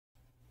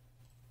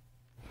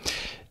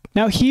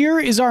Now here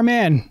is our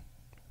man.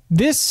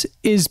 This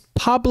is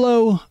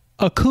Pablo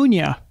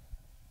Acuña.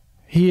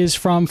 He is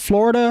from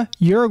Florida,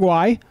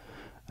 Uruguay.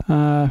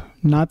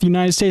 Not the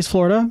United States,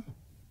 Florida.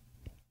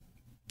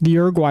 The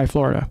Uruguay,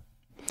 Florida.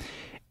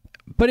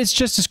 But it's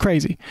just as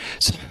crazy.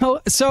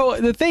 So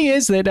the thing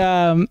is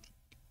that,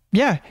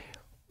 yeah,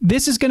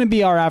 this is going to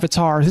be our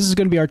avatar. This is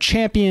going to be our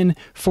champion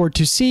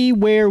to see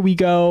where we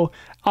go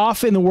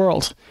off in the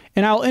world.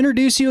 And I'll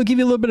introduce you, I'll give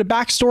you a little bit of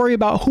backstory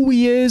about who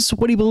he is,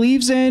 what he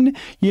believes in,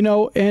 you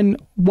know,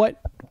 and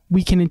what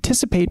we can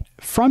anticipate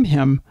from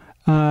him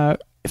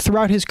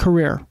throughout his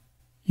career,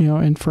 you know,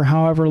 and for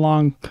however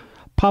long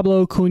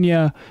Pablo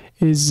Acuña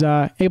is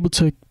able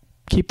to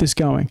keep this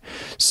going.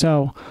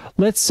 So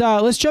let's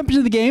jump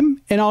into the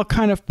game, and I'll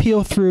kind of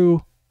peel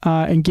through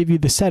and give you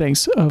the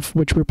settings of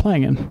which we're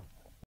playing in.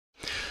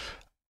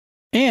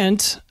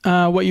 And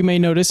what you may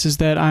notice is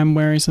that I'm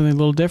wearing something a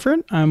little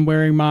different. I'm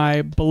wearing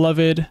my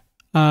beloved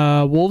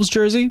Wolves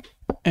jersey,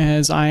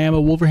 as I am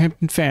a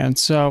Wolverhampton fan.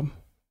 So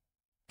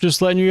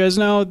just letting you guys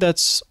know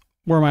that's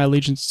where my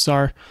allegiances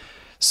are.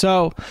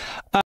 So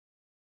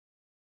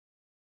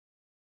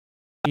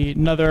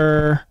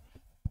another...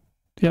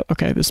 Yep,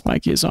 okay, this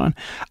mic is on.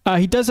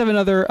 He does have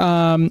another,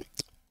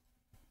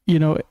 you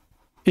know,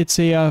 it's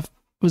a,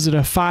 was it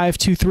a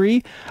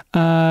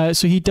 5-2-3?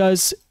 So he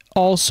does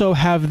also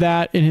have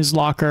that in his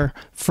locker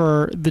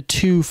for the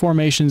two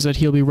formations that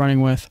he'll be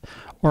running with,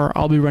 or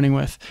I'll be running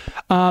with.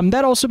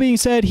 That also being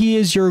said, he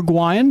is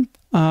Uruguayan.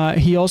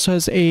 He also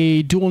has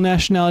a dual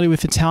nationality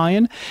with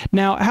Italian.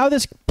 Now, how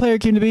this player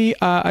came to be,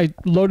 I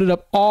loaded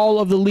up all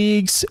of the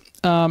leagues.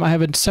 I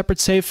have a separate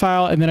save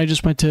file, and then I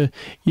just went to,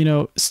 you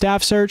know,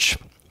 staff search.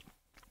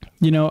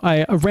 You know,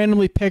 I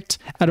randomly picked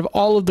out of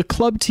all of the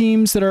club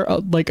teams that are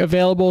like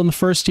available in the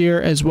first year,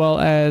 as well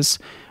as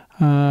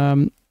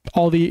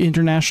all the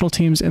international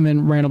teams, and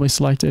then randomly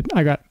selected.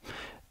 I got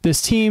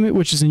this team,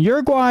 which is in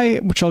Uruguay,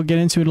 which I'll get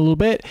into in a little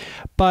bit,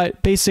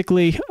 but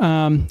basically,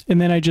 and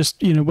then I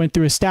just, you know, went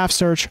through a staff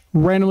search,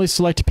 randomly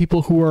selected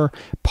people who were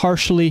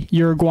partially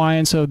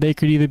Uruguayan, so they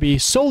could either be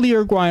solely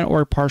Uruguayan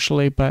or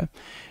partially, but,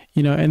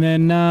 you know, and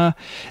then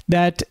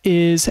that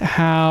is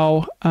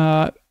how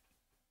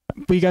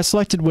we got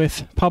selected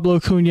with Pablo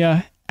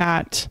Acuña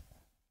at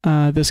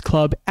this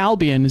club,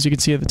 Albion, as you can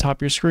see at the top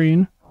of your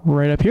screen,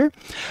 right up here.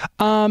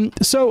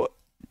 So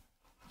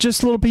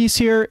just a little piece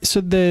here.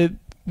 So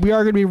we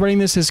are going to be running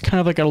this as kind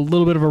of like a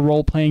little bit of a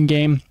role-playing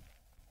game,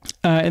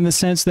 in the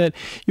sense that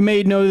you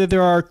may know that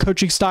there are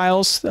coaching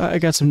styles. I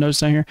got some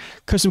notes down here.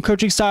 Some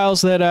coaching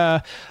styles that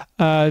are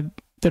there.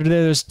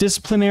 There's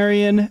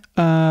disciplinarian.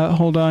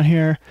 Hold on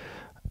here.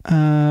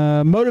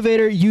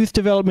 Motivator, youth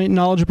development,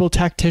 knowledgeable,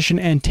 tactician,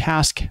 and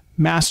task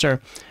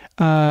master.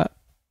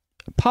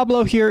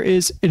 Pablo here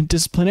is a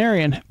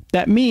disciplinarian.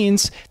 That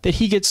means that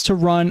he gets to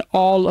run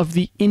all of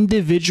the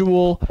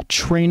individual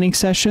training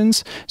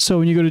sessions. So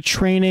when you go to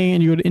training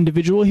and you go to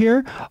individual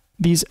here,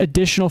 these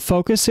additional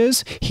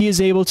focuses, he is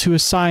able to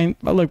assign,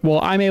 like, well,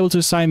 I'm able to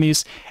assign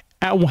these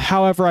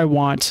however I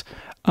want,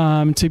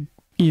 to,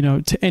 you know,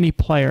 to any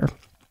player.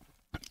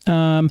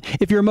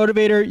 If you're a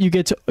motivator, you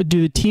get to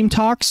do the team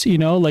talks, you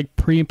know, like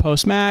pre and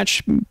post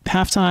match,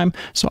 halftime.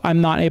 So I'm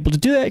not able to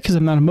do that because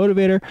I'm not a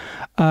motivator.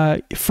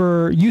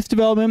 For youth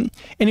development,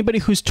 anybody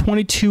who's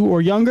 22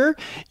 or younger,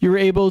 you're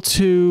able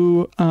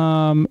to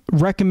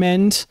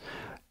recommend,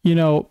 you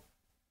know,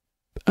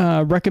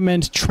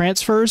 recommend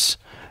transfers,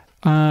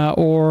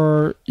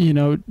 or, you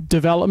know,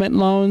 development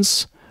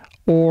loans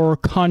or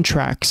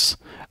contracts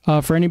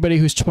for anybody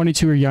who's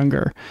 22 or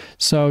younger.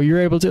 So you're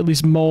able to at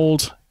least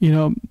mold, you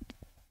know,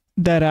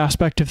 that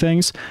aspect of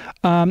things.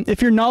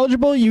 If you're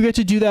knowledgeable, you get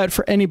to do that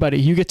for anybody.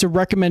 You get to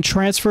recommend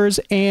transfers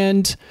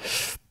and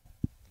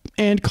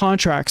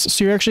contracts.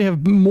 So you actually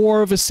have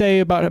more of a say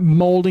about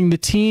molding the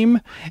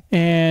team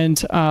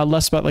and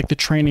less about like the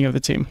training of the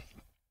team.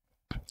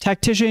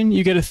 Tactician,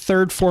 you get a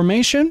third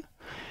formation,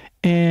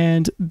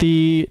 and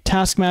the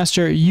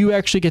taskmaster, you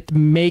actually get to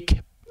make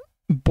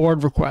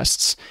board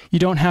requests. You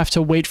don't have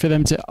to wait for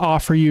them to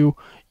offer you,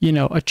 you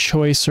know, a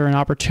choice or an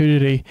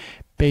opportunity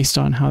based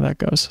on how that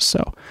goes.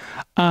 So,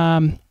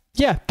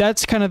 yeah,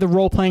 that's kind of the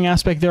role-playing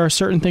aspect. There are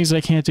certain things that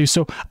I can't do.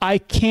 So I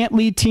can't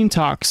lead team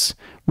talks,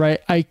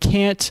 right? I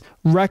can't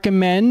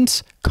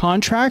recommend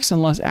contracts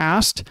unless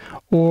asked,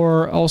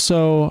 or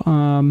also,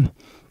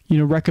 you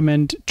know,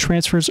 recommend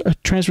transfers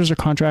or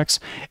contracts.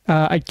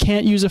 I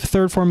can't use a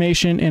third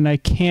formation, and I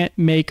can't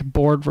make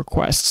board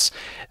requests.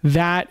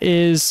 That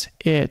is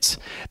it.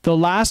 The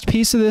last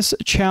piece of this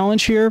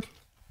challenge here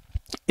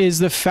is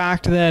the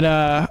fact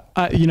that,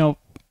 you know,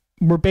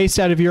 we're based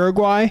out of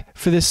Uruguay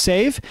for this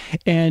save,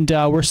 and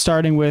we're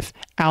starting with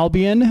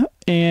Albion,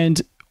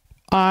 and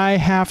I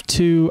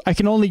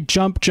can only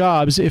jump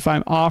jobs if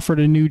I'm offered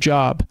a new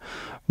job,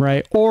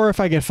 right? Or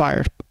if I get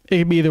fired. It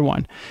can be either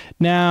one.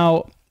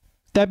 Now,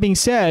 that being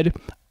said,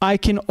 I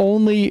can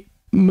only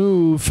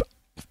move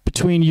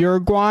between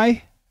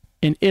Uruguay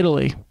and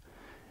Italy.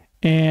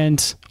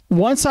 And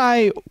once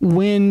I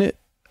win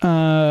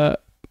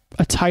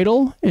a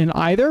title in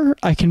either,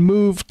 I can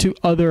move to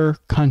other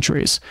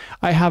countries.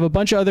 I have a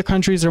bunch of other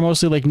countries that are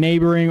mostly like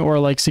neighboring or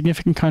like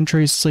significant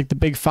countries. It's like the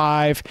big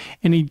five,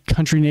 any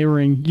country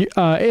neighboring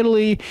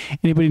Italy,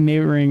 anybody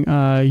neighboring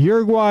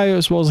Uruguay,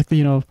 as well as like the,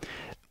 you know,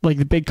 like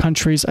the big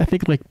countries. I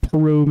think like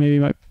Peru maybe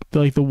might be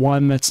like the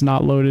one that's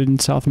not loaded in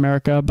South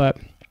America, but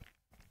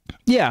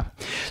yeah.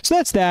 So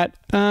that's that.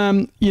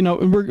 You know,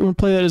 we're going to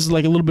play that as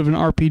like a little bit of an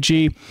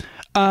RPG.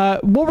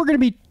 What we're going to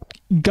be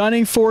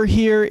gunning for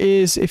here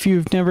is, if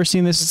you've never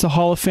seen this, it's a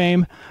Hall of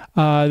Fame.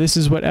 This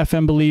is what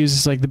FM believes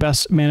is like the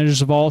best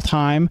managers of all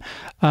time.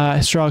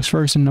 Sir Alex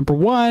Ferguson, number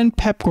 1,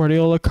 Pep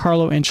Guardiola,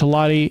 Carlo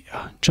Ancelotti,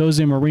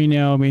 Jose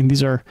Mourinho. I mean,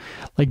 these are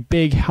like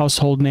big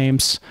household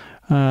names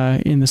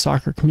in the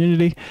soccer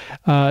community.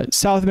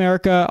 South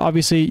America,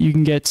 obviously, you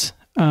can get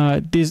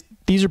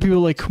these are people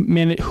like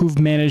who've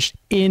managed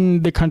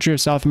in the country of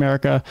South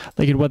America,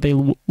 like in what they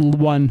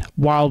won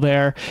while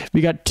there.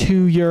 We got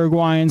 2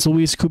 Uruguayans,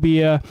 Luis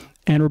Cubilla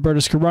and Roberto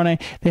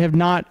Scarone. They have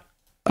not,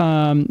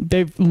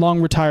 they've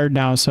long retired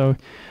now, so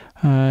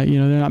you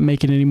know, they're not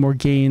making any more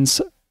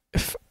gains.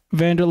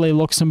 Vanderlei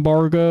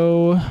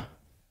Luxemburgo,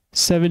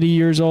 70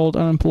 years old,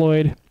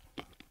 unemployed.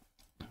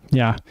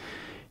 Yeah,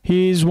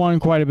 he's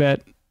won quite a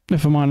bit,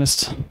 if I'm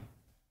honest.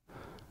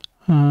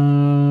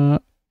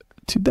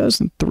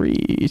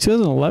 2003,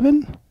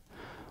 2011?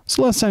 What's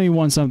the last time he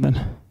won something?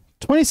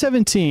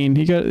 2017,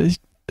 he got a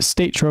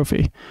state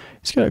trophy.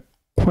 He's got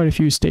quite a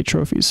few state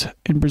trophies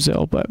in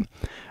Brazil, but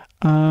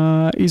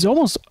he's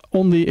almost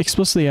only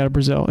explicitly out of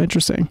Brazil.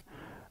 Interesting.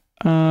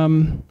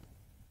 Oh,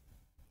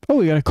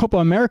 we got a Copa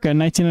America in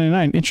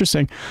 1999.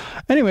 Interesting.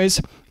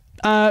 Anyways,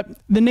 the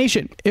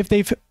nation, if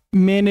they've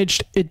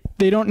managed it,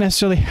 they don't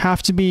necessarily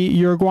have to be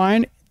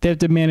Uruguayan. They have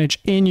to manage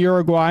in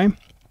Uruguay.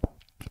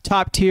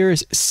 Top tier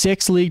is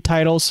 6 league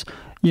titles,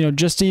 you know,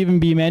 just to even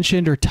be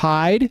mentioned or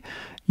tied,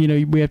 you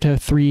know, we have to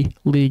have 3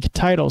 league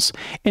titles.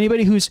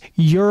 Anybody who's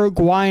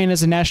Uruguayan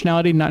as a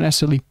nationality, not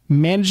necessarily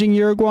managing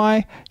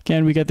Uruguay.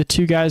 Again, we got the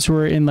 2 guys who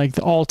are in like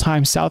the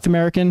all-time South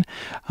American.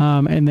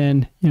 And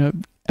then, you know,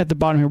 at the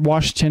bottom here,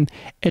 Washington,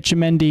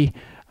 Etchemendy,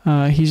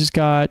 he's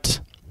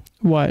got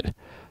what?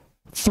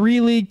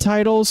 3 league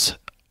titles,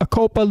 a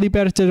Copa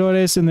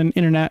Libertadores, and then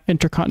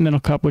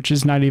Intercontinental Cup, which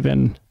is not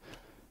even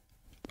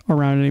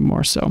around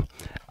anymore. So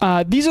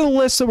these are the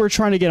lists that we're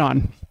trying to get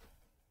on.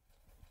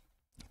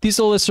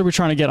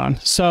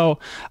 So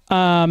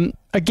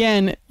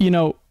again, you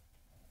know,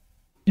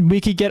 we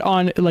could get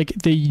on like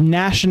the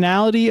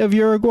nationality of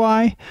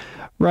Uruguay,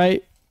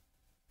 right?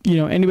 You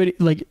know, anybody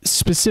like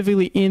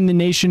specifically in the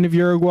nation of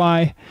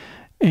Uruguay.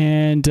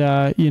 And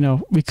you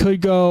know, we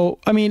could go,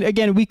 I mean,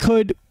 again, we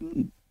could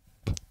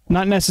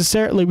not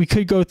necessarily, we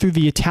could go through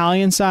the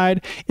Italian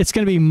side. It's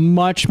going to be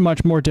much,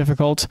 much more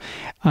difficult,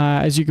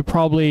 as you could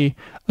probably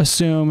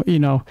assume. You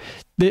know,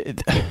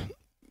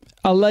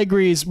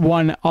 Allegri's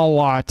won a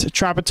lot.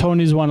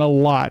 Trapattoni's won a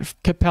lot.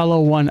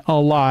 Capello won a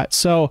lot.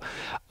 So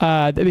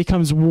that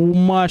becomes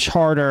much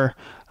harder,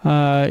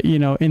 you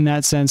know, in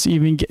that sense.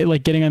 Even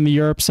like getting on the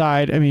Europe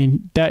side, I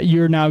mean, that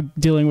you're now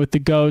dealing with the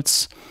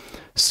GOATs.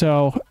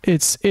 So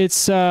it's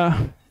just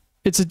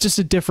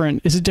a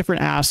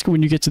different ask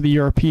when you get to the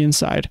European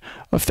side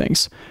of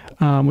things,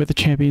 with the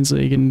Champions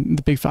League and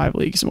the Big 5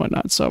 leagues and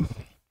whatnot. So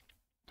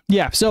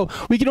yeah, so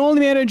we can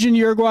only manage in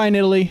Uruguay and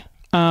Italy.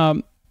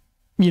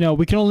 You know,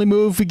 we can only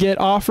move if we get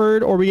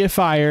offered or we get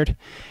fired.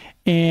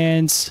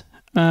 And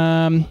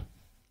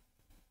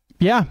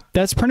yeah,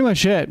 that's pretty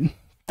much it.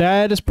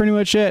 That is pretty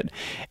much it.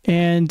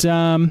 And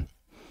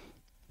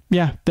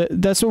yeah,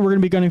 that's what we're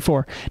going to be gunning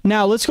for.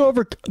 Now let's go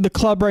over the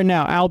club right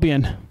now,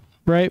 Albion,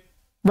 right?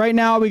 Right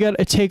now, we got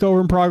a takeover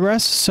in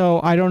progress,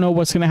 so I don't know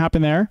what's going to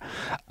happen there.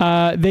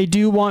 They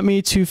do want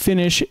me to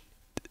finish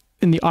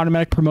in the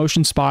automatic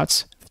promotion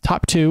spots,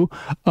 top 2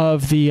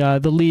 of the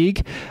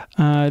league.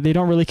 They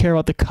don't really care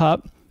about the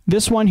cup.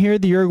 This one here,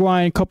 the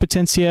Uruguayan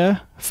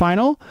Competencia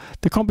final.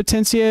 The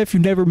Competencia, if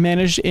you've never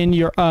managed in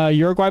your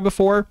Uruguay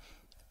before,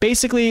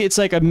 basically it's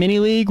like a mini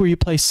league where you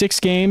play 6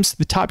 games.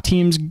 The top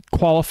teams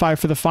qualify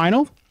for the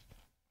final,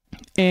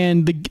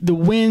 and the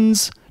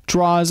wins,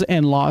 draws,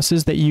 and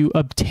losses that you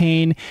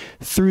obtain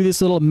through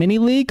this little mini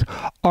league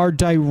are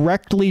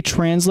directly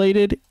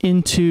translated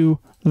into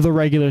the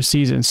regular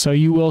season. So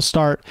you will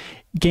start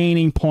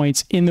gaining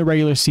points in the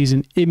regular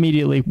season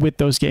immediately with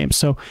those games.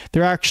 So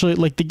they're actually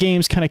like the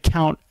games kind of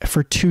count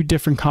for 2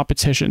 different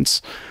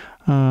competitions.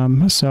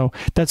 So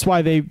that's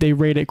why they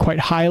rate it quite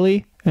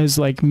highly as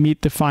like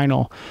meet the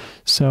final.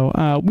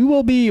 So we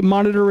will be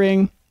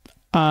monitoring,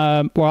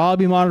 or I'll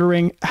be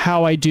monitoring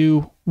how I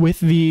do with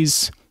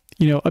these,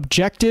 you know,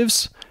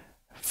 objectives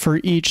for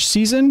each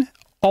season.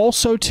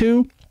 Also,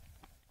 too,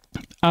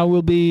 I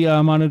will be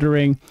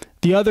monitoring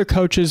the other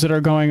coaches that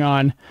are going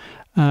on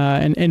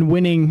and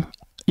winning,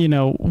 you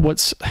know,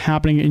 what's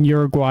happening in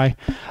Uruguay.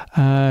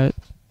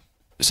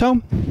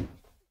 So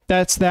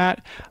that's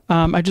that.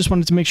 I just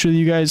wanted to make sure that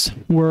you guys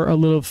were a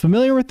little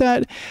familiar with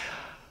that.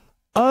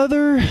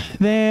 Other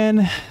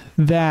than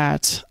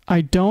that,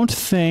 I don't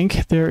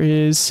think there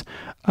is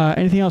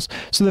Anything else?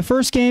 So the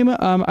first game,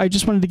 I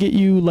just wanted to get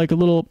you like a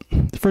little.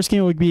 The first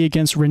game would be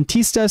against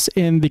Rentistas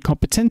in the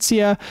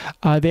Competencia.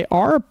 They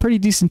are a pretty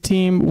decent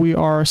team. We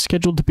are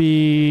scheduled to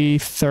be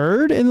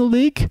third in the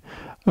league.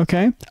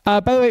 Okay. By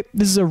the way,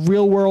 this is a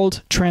real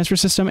world transfer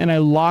system, and I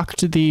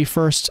locked the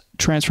first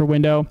transfer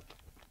window,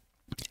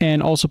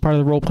 and also part of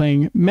the role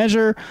playing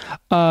measure.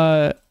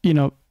 You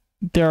know,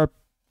 there are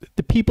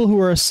the people who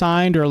are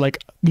assigned or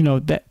like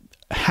that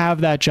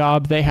have that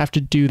job. They have to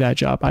do that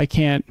job. I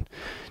can't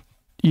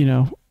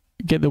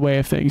get in the way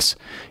of things.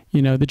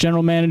 The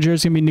general manager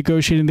is going to be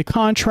negotiating the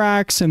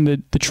contracts and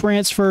the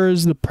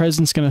transfers. The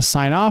president's going to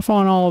sign off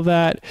on all of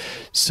that.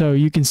 So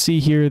you can see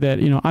here that,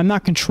 I'm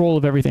not in control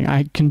of everything.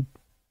 I can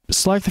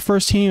select the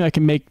first team. I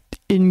can make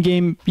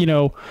in-game,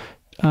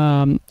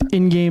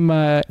 in-game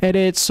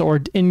edits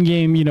or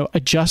in-game,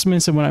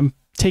 adjustments. And when I'm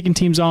taking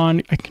teams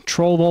on, I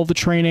control all the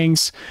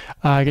trainings.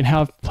 I can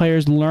have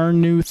players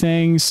learn new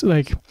things.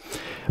 That's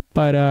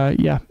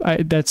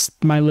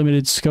my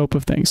limited scope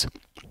of things.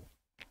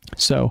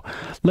 So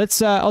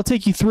let's I'll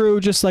take you through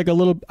just like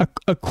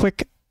a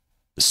quick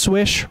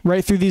swish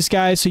right through these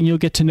guys, so you'll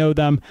get to know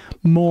them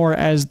more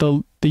as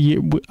the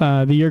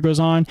year goes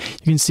on.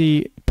 You can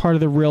see part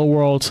of the real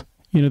world.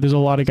 There's a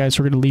lot of guys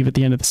who are going to leave at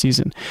the end of the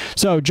season.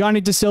 So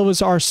Johnny Da Silva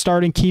is our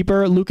starting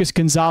keeper. Lucas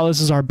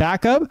Gonzalez is our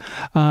backup.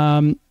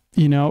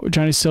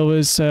 Johnny Silva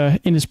is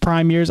in his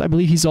prime years. I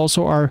believe he's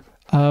also our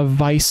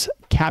vice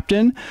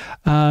captain.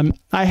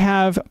 I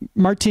have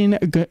Martin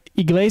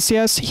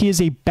Iglesias. He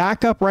is a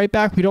backup right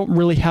back. We don't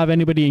really have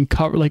anybody in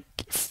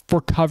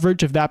for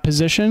coverage of that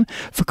position.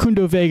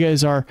 Facundo Vega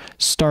is our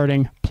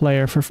starting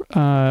player for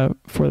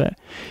that.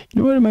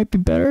 You know what? It might be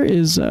better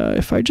is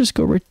if I just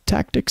go right to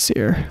tactics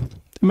here.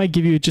 It might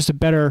give you just a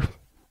better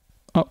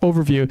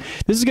overview.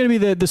 This is going to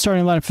be the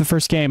starting lineup for the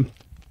first game.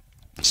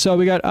 So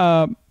we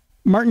got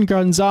Martin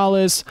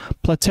Gonzalez,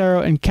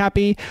 Platero, and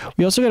Capi.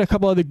 We also got a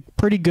couple other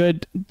pretty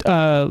good,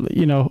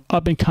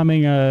 up and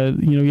coming,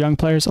 young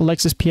players.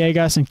 Alexis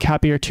Piegas and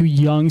Capi are two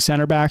young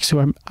center backs who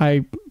I'm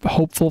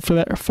hopeful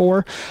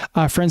for.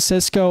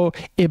 Francisco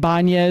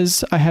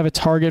Ibanez, I have a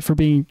target for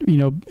being,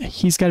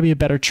 he's got to be a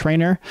better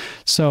trainer.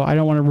 So I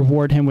don't want to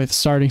reward him with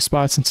starting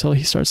spots until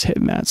he starts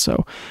hitting that.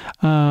 So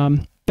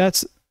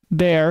that's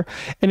there.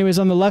 Anyways,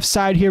 on the left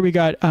side here, we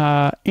got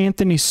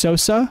Anthony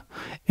Sosa,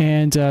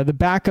 and the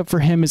backup for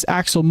him is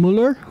Axel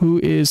Muller, who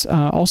is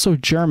also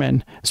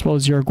German as well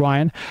as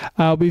Uruguayan.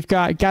 We've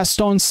got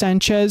Gaston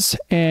Sanchez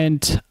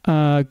and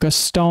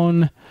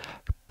Gaston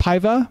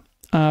Paiva.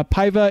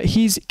 Paiva,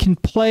 he can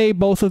play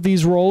both of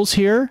these roles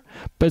here,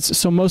 but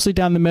so mostly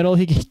down the middle.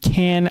 He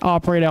can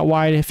operate out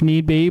wide if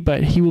need be,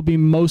 but he will be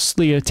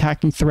mostly an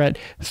attacking threat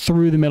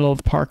through the middle of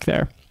the park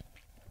there.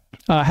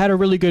 Had a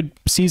really good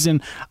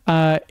season.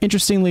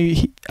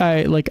 Interestingly,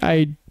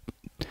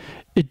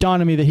 it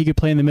dawned on me that he could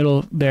play in the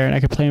middle there, and I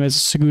could play him as a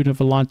Segundo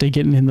Volante,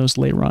 getting in those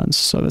late runs.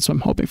 So that's what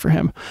I'm hoping for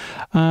him.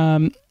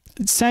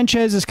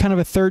 Sanchez is kind of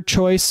a third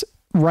choice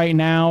right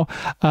now.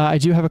 I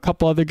do have a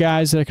couple other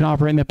guys that I can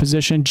operate in that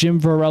position. Jim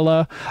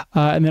Varela,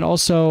 and then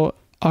also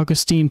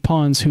Augustine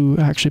Pons, who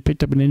actually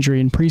picked up an injury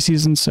in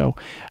preseason, so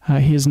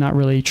he has not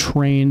really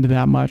trained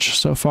that much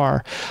so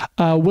far.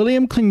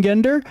 William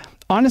Klingender,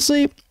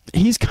 honestly,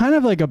 he's kind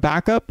of like a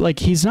backup. Like,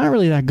 he's not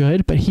really that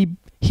good, but he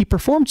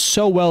performed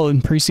so well in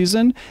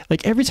preseason.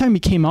 Like, every time he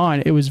came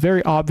on, it was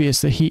very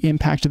obvious that he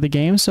impacted the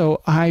game.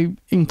 So I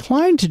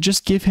inclined to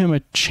just give him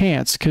a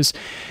chance, because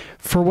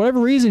for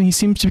whatever reason, he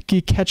seems to be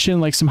catching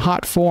like some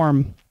hot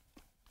form,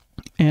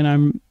 and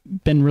I'm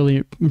been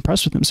really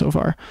impressed with him so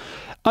far.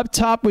 Up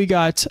top, we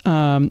got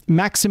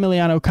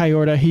Maximiliano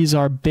Cayorda. He's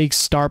our big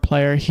star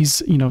player.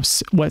 He's,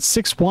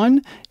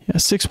 6'1"? Yeah,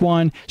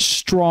 6'1",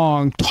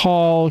 strong,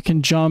 tall,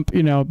 can jump,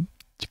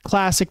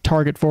 classic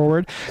target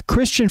forward.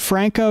 Christian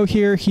Franco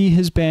here, he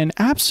has been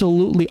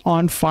absolutely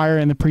on fire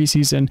in the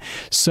preseason,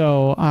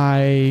 so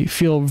I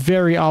feel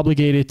very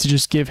obligated to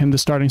just give him the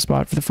starting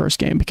spot for the first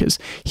game, because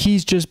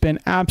he's just been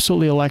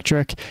absolutely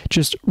electric.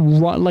 Just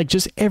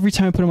every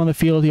time I put him on the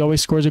field, he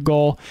always scores a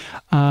goal,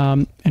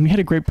 and we had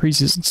a great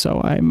preseason,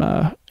 so I'm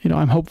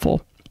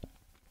hopeful.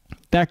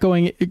 That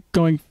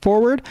going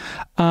forward,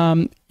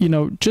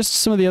 just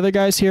some of the other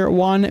guys here.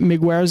 Juan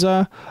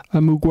Muguerza,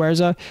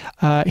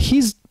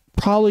 he's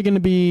probably going to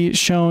be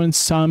shown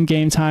some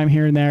game time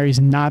here and there. He's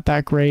not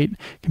that great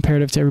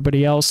comparative to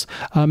everybody else.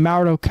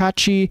 Mauro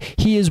Cacci,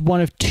 he is one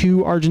of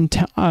two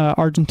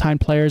Argentine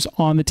players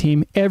on the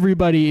team.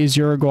 Everybody is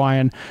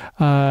Uruguayan,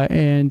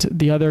 and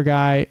the other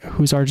guy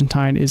who's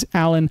Argentine is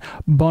Alan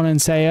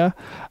Bonansea.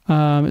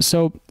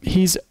 So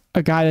he's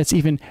a guy that's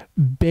even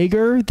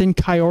bigger than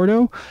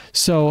Cayordo.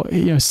 So,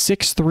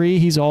 6'3",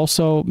 he's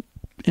also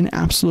an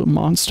absolute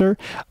monster.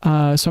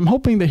 So I'm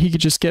hoping that he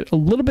could just get a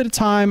little bit of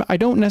time. I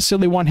don't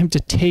necessarily want him to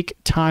take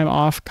time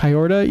off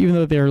Cayorda, even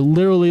though they're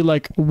literally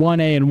like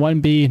 1A and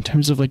 1B in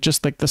terms of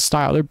just the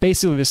style. They're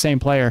basically the same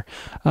player.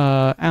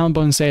 Alan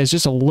Bonansea is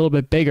just a little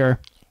bit bigger,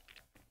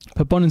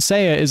 but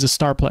Bonansea is a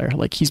star player.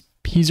 Like,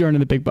 he's earning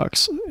the big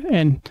bucks.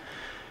 And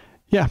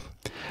Yeah.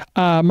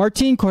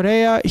 Martin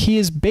Correa, he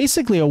is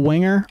basically a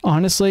winger,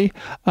 honestly.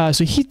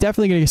 So he's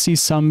definitely going to see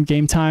some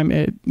game time.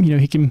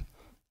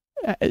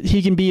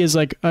 He can be as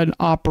like an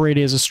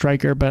operator as a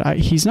striker, but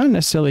he's not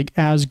necessarily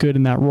as good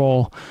in that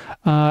role.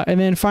 And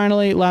then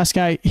finally, last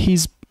guy,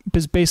 he's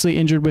basically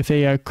injured with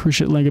a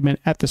cruciate ligament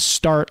at the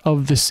start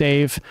of the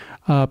save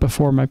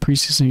before my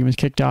preseason game was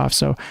kicked off.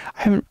 So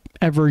I haven't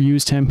ever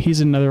used him.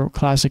 He's another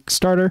classic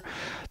starter.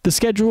 The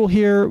schedule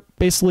here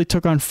basically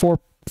took on four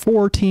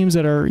teams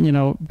that are,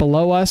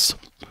 below us.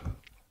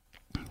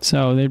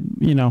 So they,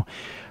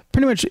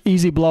 pretty much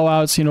easy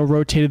blowouts,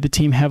 rotated the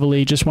team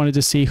heavily, just wanted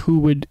to see who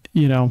would,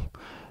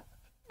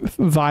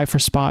 vie for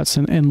spots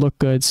and look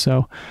good.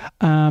 So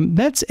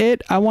that's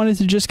it. I wanted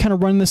to just kind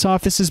of run this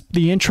off. This is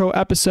the intro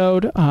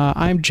episode.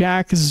 I'm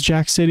Jack. This is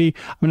Jack City.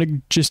 I'm going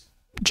to just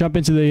jump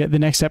into the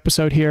next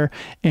episode here,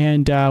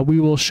 and we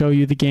will show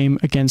you the game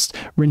against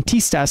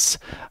Rentistas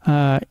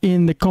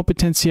in the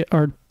Competencia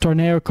or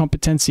Torneo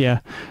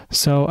Competencia.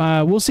 So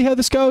we'll see how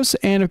this goes,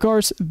 and of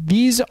course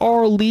these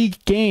are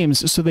league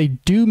games, so they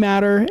do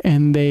matter,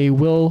 and they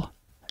will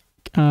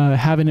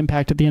have an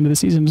impact at the end of the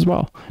season as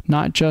well,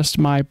 not just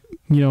my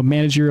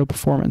managerial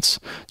performance.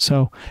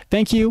 So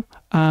thank you,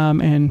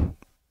 and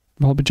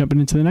we'll be jumping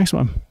into the next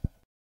one.